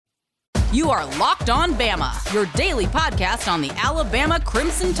You are Locked On Bama, your daily podcast on the Alabama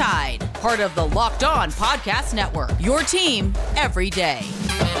Crimson Tide. Part of the Locked On Podcast Network, your team every day.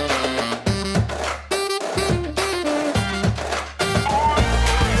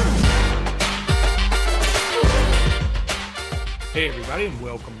 Hey everybody, and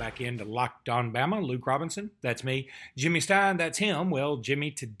welcome back into Locked On Bama. Luke Robinson, that's me. Jimmy Stein, that's him. Well,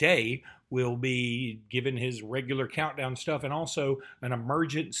 Jimmy today will be giving his regular countdown stuff and also an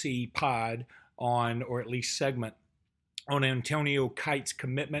emergency pod on, or at least segment, on Antonio Kite's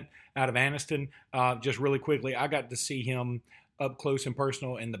commitment out of Anniston. Just really quickly, I got to see him up close and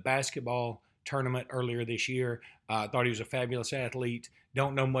personal in the basketball tournament earlier this year. I thought he was a fabulous athlete.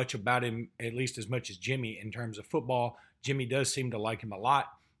 Don't know much about him, at least as much as Jimmy, in terms of football. Jimmy does seem to like him a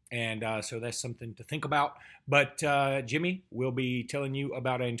lot, and so that's something to think about. But Jimmy will be telling you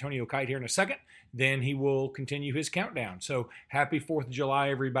about Antonio Kite here in a second. Then he will continue his countdown. So happy 4th of July,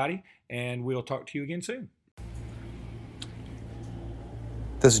 everybody, and we'll talk to you again soon.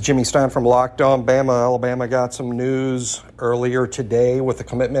 This is Jimmy Stein from Locked On Bama. Alabama got some news earlier today with the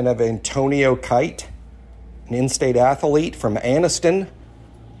commitment of Antonio Kite, an in-state athlete from Anniston.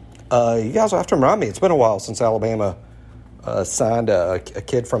 You guys will have to remind me, it's been a while since Alabama signed a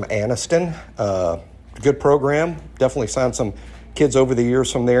kid from Anniston. Good program. Definitely signed some kids over the years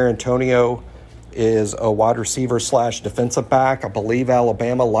from there. Antonio is a wide receiver / defensive back. I believe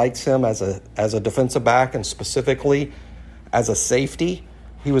Alabama likes him as a defensive back and specifically as a safety.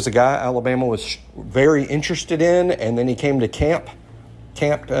 He was a guy Alabama was very interested in, and then he came to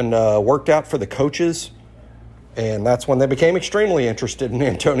camped and worked out for the coaches. And that's when they became extremely interested in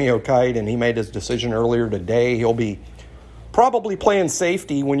Antonio Kite, and he made his decision earlier today. He'll be probably playing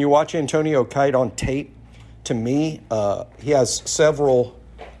safety. When you watch Antonio Kite on tape, to me, he has several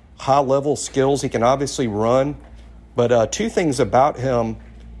high-level skills. He can obviously run, but two things about him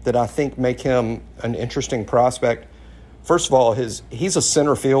that I think make him an interesting prospect. First of all, he's a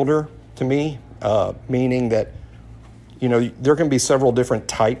center fielder to me, meaning that, you know, there can be several different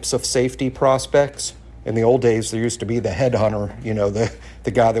types of safety prospects. In the old days, there used to be the headhunter, you know,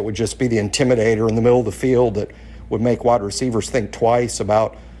 the guy that would just be the intimidator in the middle of the field that would make wide receivers think twice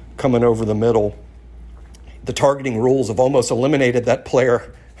about coming over the middle. The targeting rules have almost eliminated that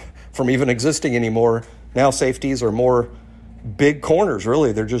player from even existing anymore. Now safeties are more big corners,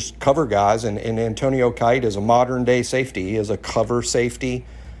 really. They're just cover guys, and Antonio Kite is a modern-day safety. He is a cover safety.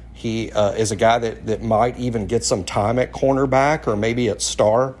 He is a guy that might even get some time at cornerback or maybe at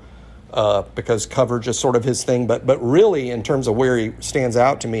star. Because coverage is sort of his thing. But really, in terms of where he stands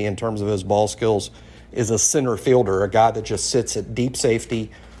out to me in terms of his ball skills, is a center fielder, a guy that just sits at deep safety,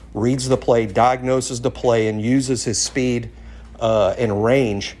 reads the play, diagnoses the play, and uses his speed and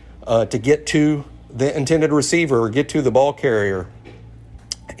range to get to the intended receiver or get to the ball carrier.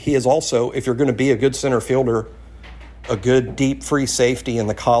 He is also, if you're going to be a good center fielder, a good deep free safety in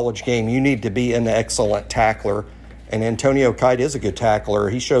the college game, you need to be an excellent tackler. And Antonio Kite is a good tackler.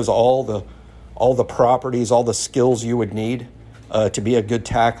 He shows all the properties, all the skills you would need to be a good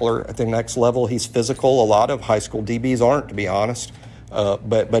tackler at the next level. He's physical. A lot of high school DBs aren't, to be honest.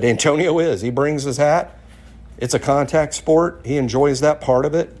 But Antonio is. He brings his hat. It's a contact sport. He enjoys that part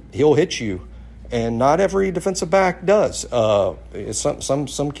of it. He'll hit you. And not every defensive back does.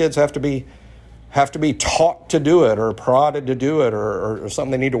 Some kids have to be taught to do it or prodded to do it or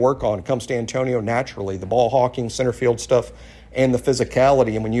something they need to work on. It comes to Antonio naturally, the ball hawking, center field stuff, and the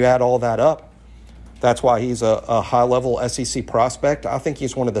physicality. And when you add all that up, that's why he's a high-level SEC prospect. I think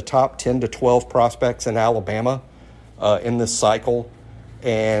he's one of the top 10 to 12 prospects in Alabama in this cycle,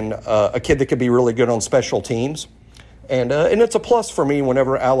 and a kid that could be really good on special teams. And it's a plus for me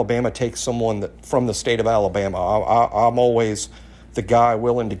whenever Alabama takes someone from the state of Alabama. I'm always the guy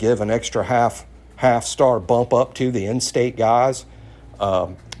willing to give an extra half-star bump up to the in-state guys.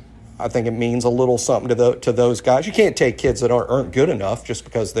 I think it means a little something to those guys. You can't take kids that aren't good enough just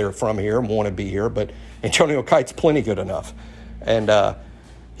because they're from here and want to be here, but Antonio Kite's plenty good enough. And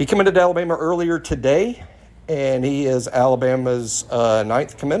he committed to Alabama earlier today, and he is Alabama's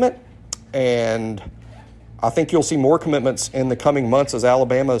ninth commitment. And I think you'll see more commitments in the coming months as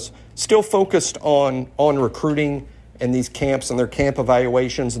Alabama's still focused on recruiting and these camps and their camp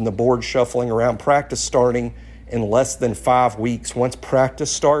evaluations and the board shuffling around, practice starting in less than 5 weeks. Once practice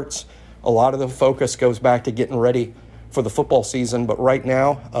starts, a lot of the focus goes back to getting ready for the football season. But right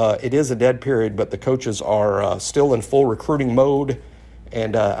now, it is a dead period, but the coaches are still in full recruiting mode,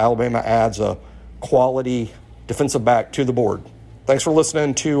 and Alabama adds a quality defensive back to the board. Thanks for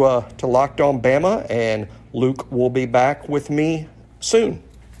listening to Locked On Bama, and Luke will be back with me soon.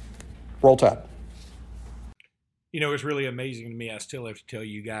 Roll Tide. You know, it's really amazing to me. I still have to tell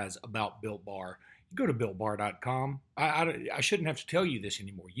you guys about Built Bar. Go to BuiltBar.com. I shouldn't have to tell you this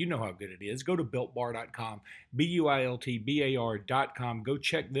anymore. You know how good it is. Go to BuiltBar.com, BuiltBar.com. Go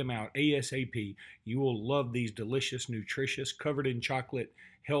check them out ASAP. You will love these delicious, nutritious, covered in chocolate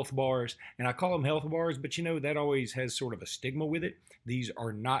health bars. And I call them health bars, but you know, that always has sort of a stigma with it. These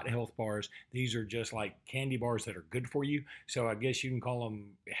are not health bars. These are just like candy bars that are good for you. So I guess you can call them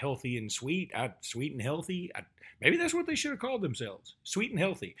healthy and sweet. Sweet and healthy. Maybe that's what they should have called themselves. Sweet and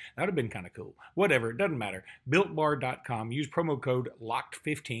healthy. That would have been kind of cool. Whatever. It doesn't matter. BuiltBar.com. Use promo code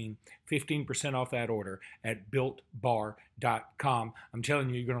LOCKED15. 15% off that order at BuiltBar.com. I'm telling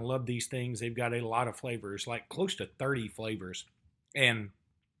you, you're going to love these things. They've got a lot of flavors, like close to 30 flavors. And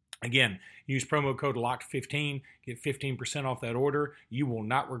again, use promo code LOCKED15. Get 15% off that order. You will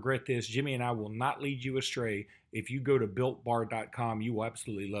not regret this. Jimmy and I will not lead you astray. If you go to BuiltBar.com, you will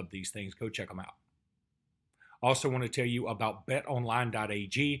absolutely love these things. Go check them out. Also want to tell you about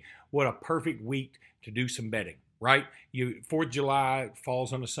betonline.ag. What a perfect week to do some betting, right? 4th of July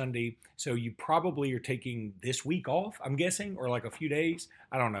falls on a Sunday, so you probably are taking this week off, I'm guessing, or like a few days.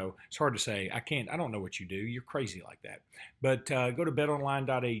 I don't know. It's hard to say. I don't know what you do. You're crazy like that. But go to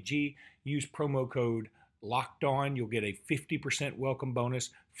betonline.ag, use promo code Locked On. You'll get a 50% welcome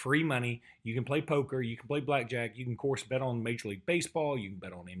bonus, free money. You can play poker. You can play blackjack. You can, of course, bet on Major League Baseball. You can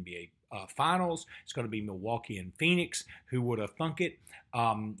bet on NBA finals. It's going to be Milwaukee and Phoenix. Who would have thunk it?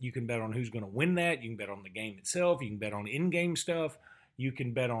 You can bet on who's going to win that. You can bet on the game itself. You can bet on in-game stuff. You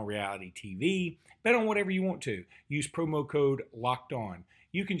can bet on reality TV. Bet on whatever you want to. Use promo code Locked On.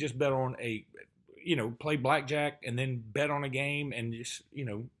 You can just bet on play blackjack and then bet on a game and just,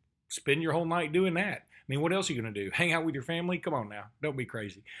 spend your whole night doing that. I mean, what else are you going to do? Hang out with your family? Come on now. Don't be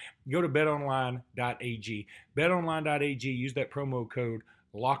crazy. Go to betonline.ag. Betonline.ag. Use that promo code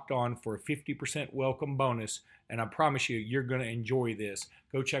Locked On for a 50% welcome bonus. And I promise you, you're going to enjoy this.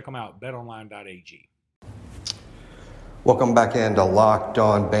 Go check them out. betonline.ag. Welcome back into Locked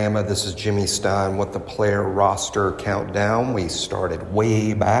On Bama. This is Jimmy Stein with the player roster countdown. We started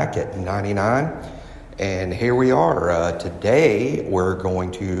way back at 99. And here we are. Today, we're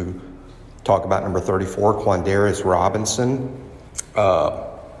going to talk about number 34, Quandarius Robinson.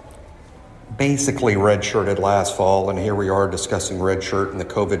 Basically redshirted last fall, and here we are discussing redshirt in the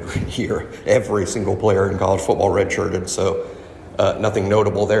COVID year. Every single player in college football redshirted, so nothing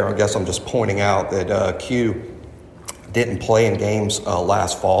notable there. I guess I'm just pointing out that Q didn't play in games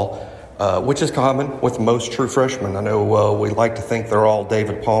last fall, which is common with most true freshmen. I know we like to think they're all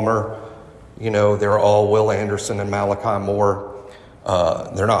David Palmer, they're all Will Anderson and Malachi Moore.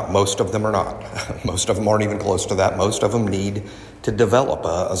 They're not. Most of them are not. Most of them aren't even close to that. Most of them need to develop.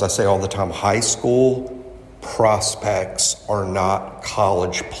 As I say all the time, high school prospects are not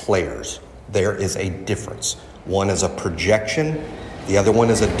college players. There is a difference. One is a projection. The other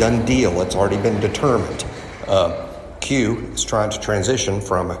one is a done deal. It's already been determined. Q is trying to transition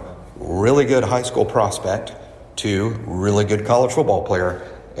from a really good high school prospect to really good college football player.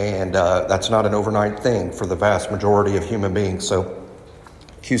 And that's not an overnight thing for the vast majority of human beings. So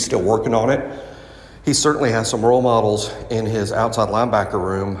Q's still working on it. He certainly has some role models in his outside linebacker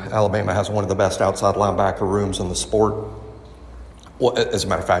room. Alabama has one of the best outside linebacker rooms in the sport. Well, as a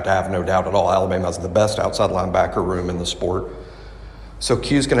matter of fact, I have no doubt at all. Alabama has the best outside linebacker room in the sport. So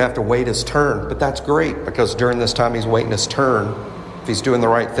Q's going to have to wait his turn, but that's great because during this time he's waiting his turn, if he's doing the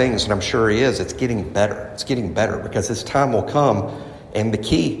right things, and I'm sure he is, it's getting better. It's getting better because his time will come, and the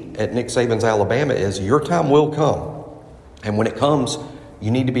key at Nick Saban's Alabama is your time will come. And when it comes, you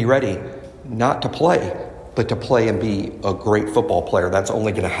need to be ready not to play, but to play and be a great football player. That's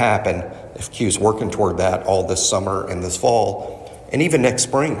only going to happen if Q's working toward that all this summer and this fall, and even next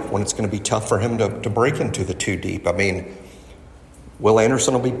spring when it's going to be tough for him to break into the two deep. I mean, Will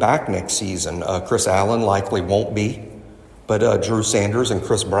Anderson will be back next season. Chris Allen likely won't be, but Drew Sanders and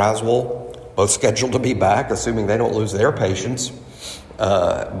Chris Braswell both scheduled to be back, assuming they don't lose their patience.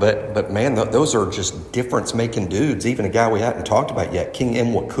 But man, those are just difference-making dudes. Even a guy we hadn't talked about yet, King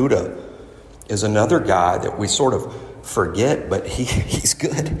Mwikuta, is another guy that we sort of forget, but he's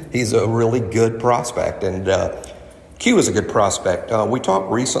good. He's a really good prospect, and Q is a good prospect. We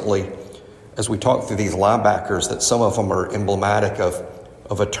talked recently, as we talked through these linebackers, that some of them are emblematic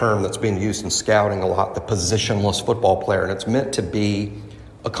of a term that's being used in scouting a lot, the positionless football player, and it's meant to be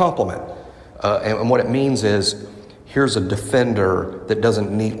a compliment. And what it means is, here's a defender that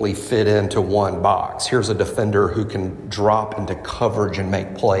doesn't neatly fit into one box. Here's a defender who can drop into coverage and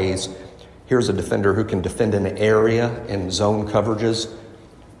make plays. Here's a defender who can defend an area in zone coverages,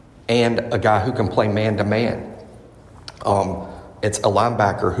 and a guy who can play man-to-man. It's a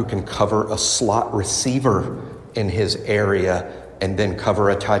linebacker who can cover a slot receiver in his area and then cover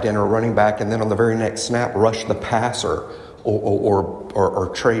a tight end or running back, and then on the very next snap, rush the passer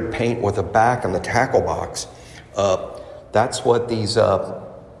or trade paint with a back in the tackle box. That's what these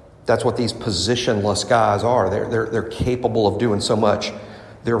positionless guys are. They're capable of doing so much.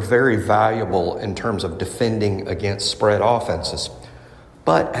 They're very valuable in terms of defending against spread offenses.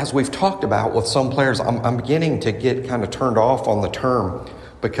 But as we've talked about with some players, I'm beginning to get kind of turned off on the term,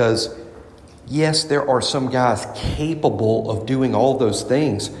 because yes, there are some guys capable of doing all those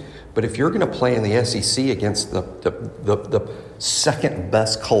things, but if you're going to play in the SEC against the second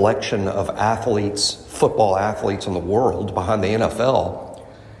best collection of football athletes in the world behind the NFL,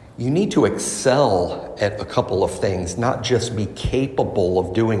 you need to excel at a couple of things, not just be capable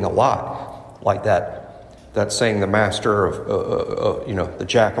of doing a lot. Like that saying, the master of, the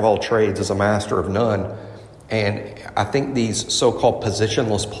jack of all trades is a master of none. And I think these so-called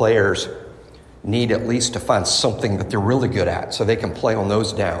positionless players need at least to find something that they're really good at so they can play on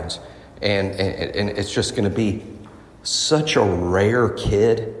those downs. And it's just going to be such a rare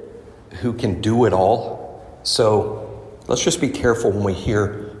kid who can do it all. So let's just be careful when we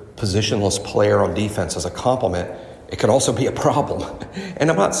hear positionless player on defense as a compliment. It could also be a problem. And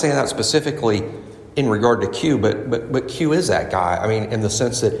I'm not saying that specifically in regard to Q, but Q is that guy. I mean, in the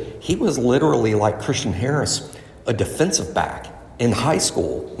sense that he was literally like Christian Harris, a defensive back in high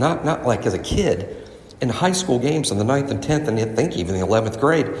school, not like as a kid. In high school games in the 9th and 10th, and I think even the 11th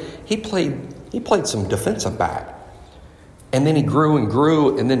grade, he played some defensive back. And then he grew and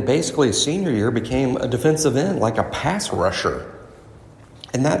grew, and then basically his senior year became a defensive end, like a pass rusher.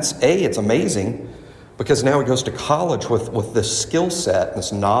 And it's amazing, because now he goes to college with this skill set,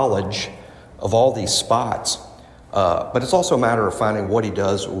 this knowledge of all these spots. But it's also a matter of finding what he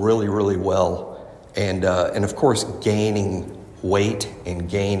does really, really well. And of course, gaining weight and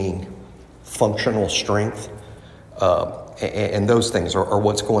gaining functional strength. And those things are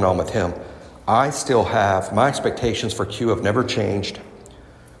what's going on with him. I still have, my expectations for Q have never changed.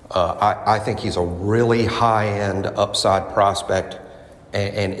 I think he's a really high-end upside prospect.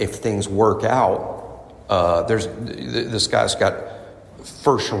 And if things work out, this guy's got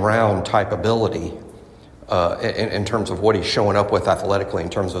first-round type ability in terms of what he's showing up with athletically, in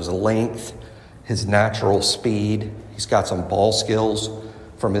terms of his length, his natural speed. He's got some ball skills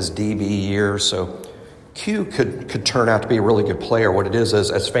from his DB years. So Q could turn out to be a really good player. What it is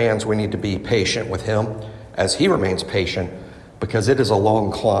as fans, we need to be patient with him as he remains patient, because it is a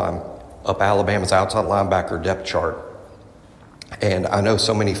long climb up Alabama's outside linebacker depth chart. And I know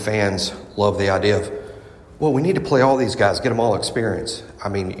so many fans love the idea of, well, we need to play all these guys, get them all experience. I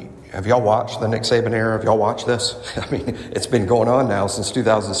mean, have y'all watched the Nick Saban era? Have y'all watched this? I mean, it's been going on now since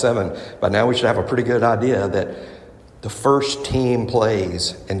 2007. But now we should have a pretty good idea that the first team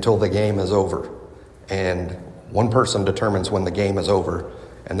plays until the game is over. And one person determines when the game is over,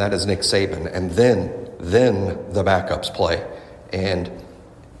 and that is Nick Saban. And then the backups play. And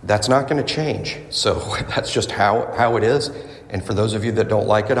that's not going to change. So that's just how it is. And for those of you that don't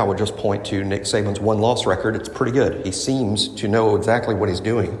like it, I would just point to Nick Saban's one-loss record. It's pretty good. He seems to know exactly what he's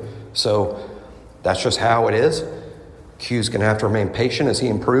doing. So that's just how it is. Q's going to have to remain patient as he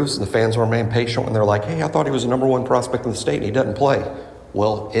improves, and the fans will remain patient when they're like, hey, I thought he was the number one prospect in the state and he doesn't play.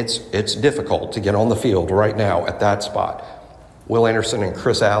 Well, it's difficult to get on the field right now at that spot. Will Anderson and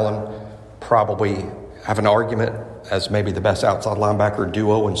Chris Allen probably have an argument as maybe the best outside linebacker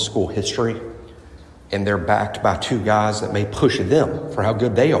duo in school history. And they're backed by two guys that may push them for how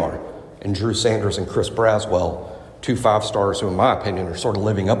good they are. And Drew Sanders and Chris Braswell, 2 5-stars who, in my opinion, are sort of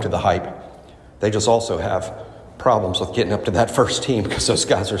living up to the hype. They just also have problems with getting up to that first team because those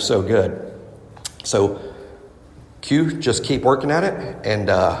guys are so good. So Q, just keep working at it. And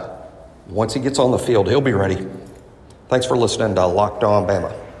once he gets on the field, he'll be ready. Thanks for listening to Locked On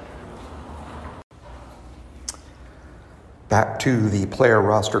Bama. Back to the player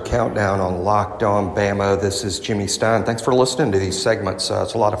roster countdown on Locked On Bama. This is Jimmy Stein. Thanks for listening to these segments.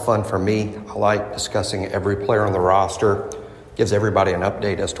 It's a lot of fun for me. I like discussing every player on the roster. Gives everybody an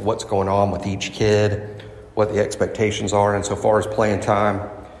update as to what's going on with each kid, what the expectations are insofar as playing time.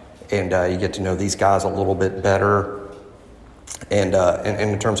 And you get to know these guys a little bit better. And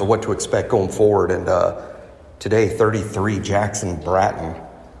in terms of what to expect going forward. And today, 33, Jackson Bratton,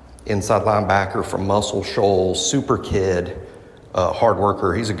 inside linebacker from Muscle Shoals, super kid, hard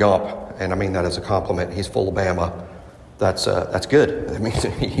worker. He's a gump, and I mean that as a compliment. He's full of Bama. That's good. I mean,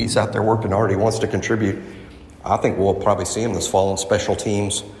 he's out there working hard. He wants to contribute. I think we'll probably see him this fall in special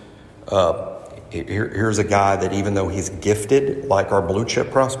teams. Here's a guy that even though he's gifted, like our blue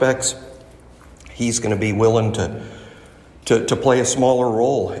chip prospects, he's going to be willing to play a smaller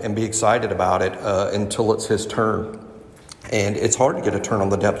role and be excited about it until it's his turn. And it's hard to get a turn on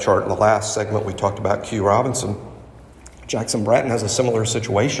the depth chart. In the last segment, we talked about Q Robinson. Jackson Bratton has a similar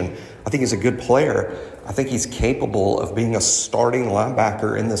situation. I think he's a good player. I think he's capable of being a starting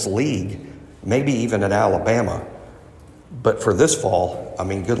linebacker in this league, maybe even at Alabama. But for this fall, I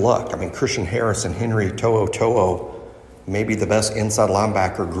mean, good luck. I mean, Christian Harris and Henry To'o, maybe the best inside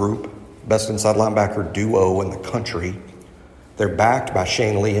linebacker group, best inside linebacker duo in the country. They're backed by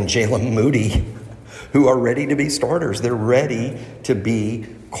Shane Lee and Jalen Moody, who are ready to be starters. They're ready to be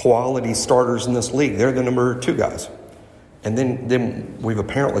quality starters in this league. They're the number 2 guys. And then we've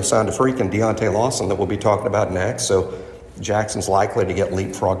apparently signed a freak in Deontay Lawson that we'll be talking about next. So Jackson's likely to get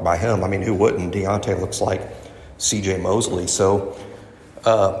leapfrogged by him. I mean, who wouldn't? Deontay looks like C.J. Mosley. So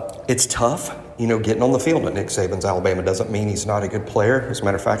it's tough, getting on the field at Nick Saban's Alabama doesn't mean he's not a good player. As a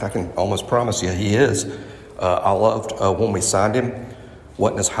matter of fact, I can almost promise you he is. I loved when we signed him.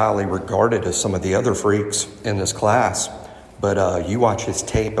 Wasn't as highly regarded as some of the other freaks in this class. But you watch his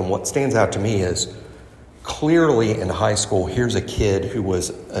tape, and what stands out to me is clearly in high school, here's a kid who was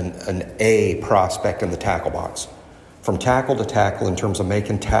an A prospect in the tackle box. From tackle to tackle in terms of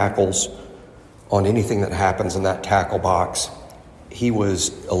making tackles on anything that happens in that tackle box, he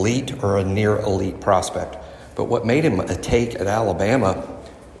was elite or a near elite prospect. But what made him a take at Alabama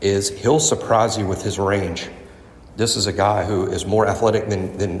is he'll surprise you with his range. This is a guy who is more athletic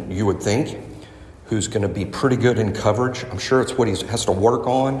than you would think, who's going to be pretty good in coverage. I'm sure it's what he has to work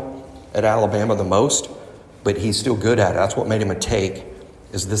on at Alabama the most, but he's still good at it. That's what made him a take,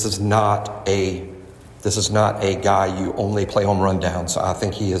 is this is not a guy you only play on rundowns. I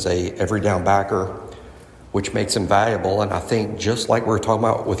think he is a every down backer, which makes him valuable. And I think just like we were talking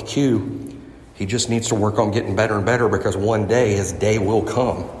about with Q, he just needs to work on getting better and better, because one day his day will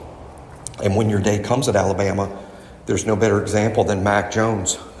come. And when your day comes at Alabama, there's no better example than Mac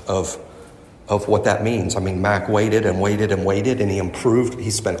Jones of what that means. I mean, Mac waited and waited and waited, and he improved.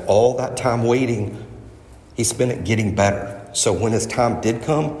 He spent all that time waiting. He spent it getting better. So when his time did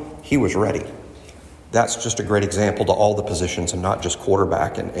come, he was ready. That's just a great example to all the positions and not just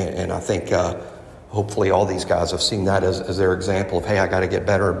quarterback. And I think hopefully all these guys have seen that as their example of, hey, I got to get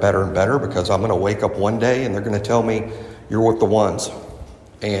better and better and better, because I'm going to wake up one day and they're going to tell me you're with the ones.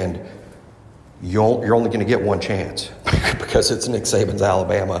 And you're only going to get one chance because it's Nick Saban's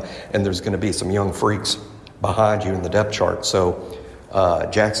Alabama, and there's going to be some young freaks behind you in the depth chart. So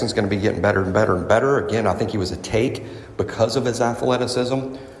Jackson's going to be getting better and better and better. Again, I think he was a take because of his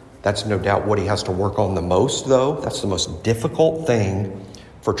athleticism. That's no doubt what he has to work on the most, though. That's the most difficult thing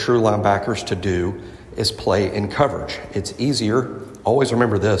for true linebackers to do, is play in coverage. It's easier. Always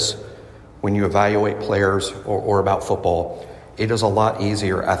remember this when you evaluate players or about football. It is a lot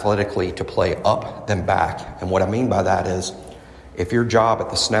easier athletically to play up than back. And what I mean by that is, if your job at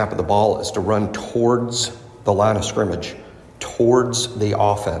the snap of the ball is to run towards the line of scrimmage, towards the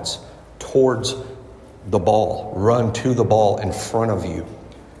offense, towards the ball, run to the ball in front of you,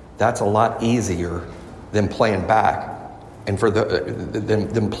 that's a lot easier than playing back, and for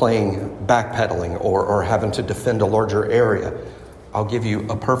than playing backpedaling or having to defend a larger area. I'll give you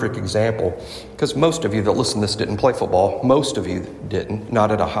a perfect example, because most of you that listen to this didn't play football. Most of you didn't,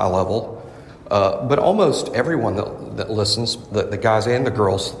 not at a high level. But almost everyone that listens, the guys and the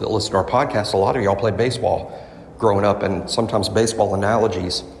girls that listen to our podcast, a lot of y'all played baseball growing up, and sometimes baseball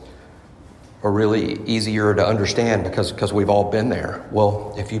analogies are really easier to understand because we've all been there.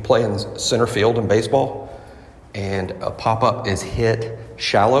 Well, if you play in center field in baseball and a pop-up is hit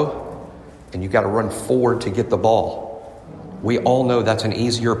shallow and you got to run forward to get the ball, we all know that's an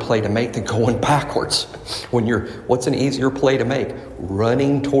easier play to make than going backwards. What's an easier play to make?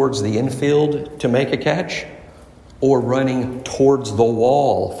 Running towards the infield to make a catch, or running towards the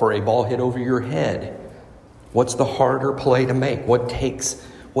wall for a ball hit over your head? What's the harder play to make? What takes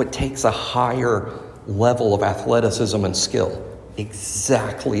a higher level of athleticism and skill?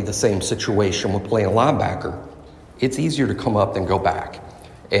 Exactly the same situation with playing linebacker. It's easier to come up than go back.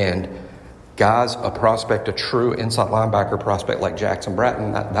 And guys, a prospect, a true inside linebacker prospect like Jackson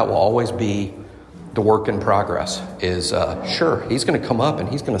Bratton, that will always be the work in progress. Sure, he's going to come up and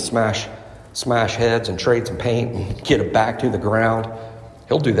he's going to smash heads and trade some paint and get it back to the ground.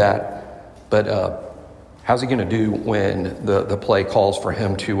 He'll do that. But how's he going to do when the play calls for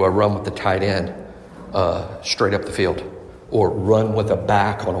him to run with the tight end straight up the field, or run with a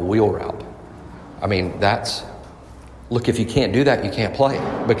back on a wheel route? I mean, look, if you can't do that, you can't play.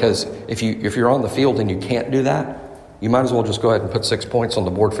 Because if you're on the field and you can't do that, you might as well just go ahead and put 6 points on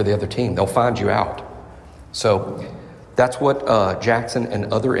the board for the other team. They'll find you out. So That's what Jackson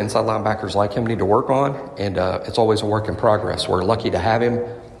and other inside linebackers like him need to work on, and it's always a work in progress. We're lucky to have him.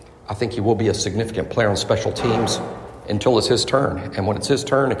 I think he will be a significant player on special teams until it's his turn. And when it's his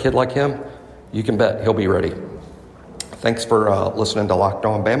turn, a kid like him, you can bet he'll be ready. Thanks for listening to Locked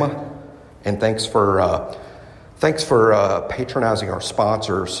On Bama, and thanks for patronizing our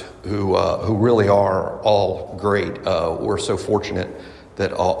sponsors who really are all great. We're so fortunate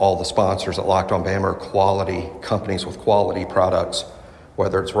that all the sponsors at Locked On Bama are quality companies with quality products,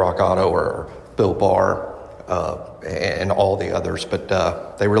 whether it's Rock Auto or Built Bar and all the others.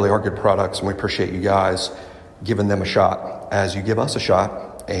 But they really are good products, and we appreciate you guys giving them a shot as you give us a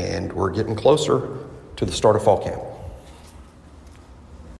shot. And we're getting closer to the start of fall camp.